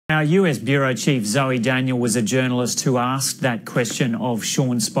Our US Bureau Chief Zoe Daniel was a journalist who asked that question of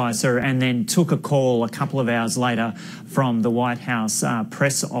Sean Spicer and then took a call a couple of hours later from the White House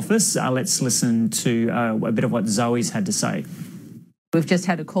press office. Let's listen to a bit of what Zoe's had to say. We've just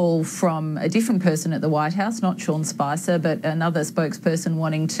had a call from a different person at the White House, not Sean Spicer, but another spokesperson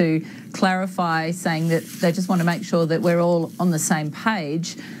wanting to clarify, saying that they just want to make sure that we're all on the same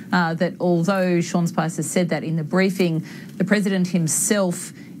page, that although Sean Spicer said that in the briefing, the President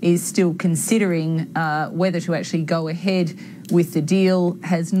himself is still considering whether to actually go ahead with the deal,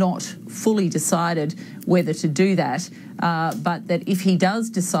 has not fully decided whether to do that, but that if he does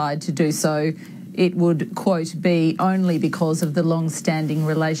decide to do so, it would, quote, be only because of the long-standing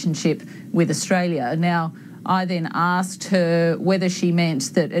relationship with Australia. Now, I then asked her whether she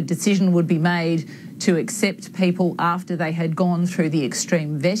meant that a decision would be made to accept people after they had gone through the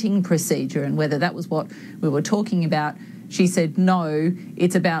extreme vetting procedure and whether that was what we were talking about. She said, no,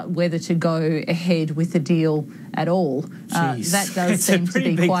 it's about whether to go ahead with the deal at all. That does seem to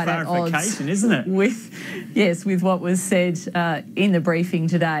be quite at odds, isn't it? with what was said in the briefing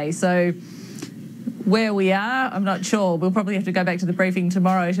today. So where we are, I'm not sure. We'll probably have to go back to the briefing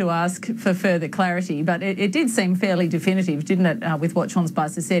tomorrow to ask for further clarity. But it did seem fairly definitive, didn't it, with what Sean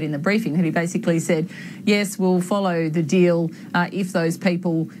Spicer said in the briefing, that he basically said, yes, we'll follow the deal if those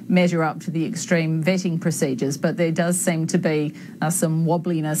people measure up to the extreme vetting procedures. But there does seem to be some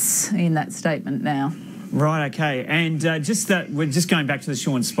wobbliness in that statement now. Right, okay. And we're just going back to the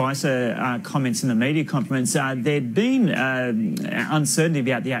Sean Spicer comments in the media conference. There'd been uncertainty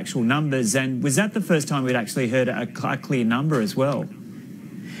about the actual numbers, and was that the first time we'd actually heard a clear number as well?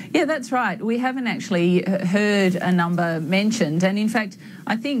 Yeah, that's right. We haven't actually heard a number mentioned. And in fact,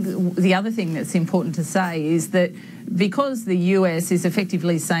 I think the other thing that's important to say is that because the US is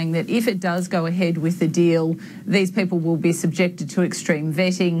effectively saying that if it does go ahead with the deal, these people will be subjected to extreme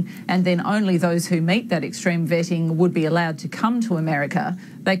vetting, and then only those who meet that extreme vetting would be allowed to come to America.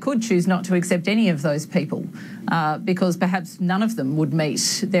 They could choose not to accept any of those people because perhaps none of them would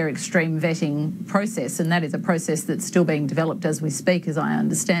meet their extreme vetting process, and that is a process that's still being developed as we speak, as I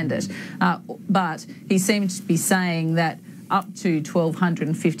understand it. But he seemed to be saying that up to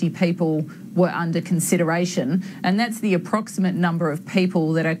 1,250 people were under consideration, and that's the approximate number of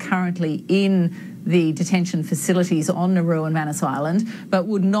people that are currently in the detention facilities on Nauru and Manus Island, but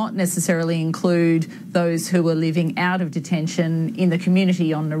would not necessarily include those who are living out of detention in the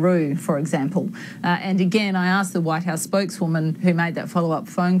community on Nauru, for example. And again, I asked the White House spokeswoman who made that follow-up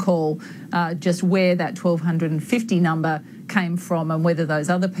phone call just where that 1,250 number came from and whether those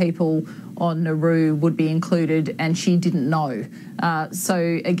other people on Nauru would be included, and she didn't know.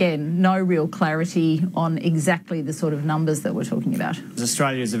 So again, no real clarity on exactly the sort of numbers that we're talking about.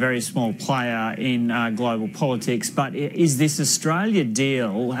 Australia is a very small player in global politics, but is this Australia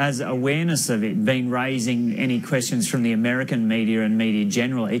deal, has awareness of it been raising any questions from the American media and media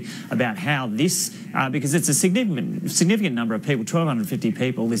generally about how this, because it's a significant number of people, 1,250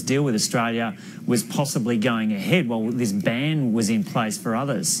 people, this deal with Australia was possibly going ahead while this ban was in place for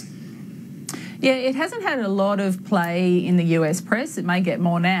others? Yeah, it hasn't had a lot of play in the US press. It may get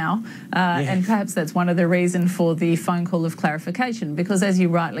more now. And perhaps that's one of the reasons for the phone call of clarification, because as you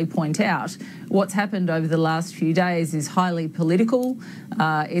rightly point out, what's happened over the last few days is highly political.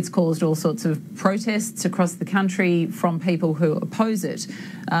 It's caused all sorts of protests across the country from people who oppose it.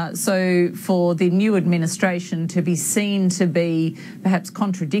 So for the new administration to be seen to be perhaps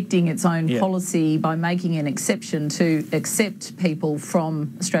contradicting its own policy by making an exception to accept people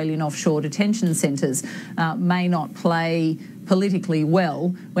from Australian offshore detention centres may not play politically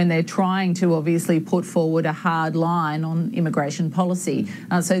well when they're trying to obviously put forward a hard line on immigration policy.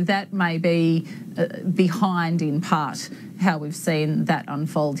 So that may be behind, in part, how we've seen that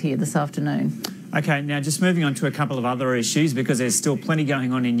unfold here this afternoon. Okay, now just moving on to a couple of other issues, because there's still plenty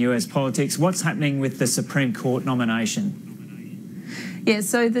going on in US politics. What's happening with the Supreme Court nomination? Yeah,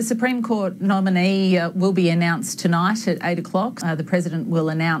 so the Supreme Court nominee will be announced tonight at 8 o'clock. The President will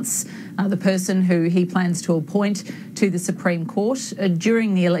announce the person who he plans to appoint to the Supreme Court.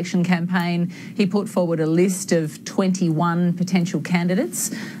 During the election campaign, he put forward a list of 21 potential candidates.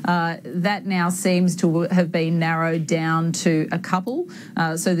 That now seems to have been narrowed down to a couple.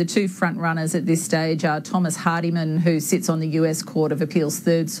 So the two front runners at this stage are Thomas Hardiman, who sits on the US Court of Appeals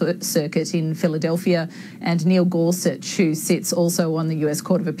Third Circuit in Philadelphia, and Neil Gorsuch, who sits also on the US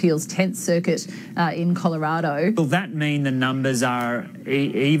Court of Appeals 10th Circuit in Colorado. Will that mean the numbers are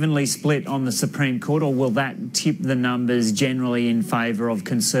evenly split on the Supreme Court, or will that tip the numbers generally in favour of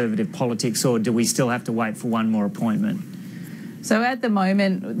conservative politics, or do we still have to wait for one more appointment? So at the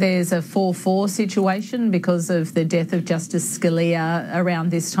moment, there's a 4-4 situation because of the death of Justice Scalia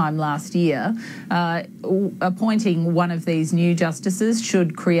around this time last year. Appointing one of these new justices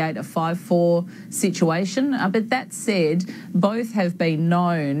should create a 5-4 situation. But that said, both have been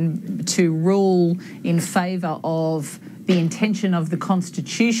known to rule in favour of the intention of the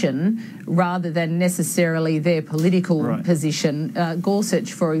Constitution rather than necessarily their political position.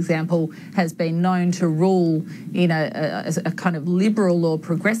 Gorsuch, for example, has been known to rule in a kind of liberal or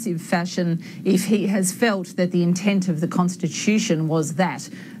progressive fashion if he has felt that the intent of the Constitution was that.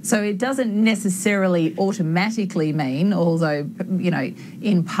 So it doesn't necessarily automatically mean, although, you know,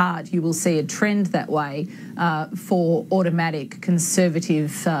 in part you will see a trend that way, for automatic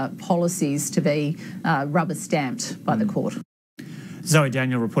conservative policies to be rubber stamped by the court. Zoe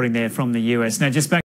Daniel reporting there from the US. Now, just back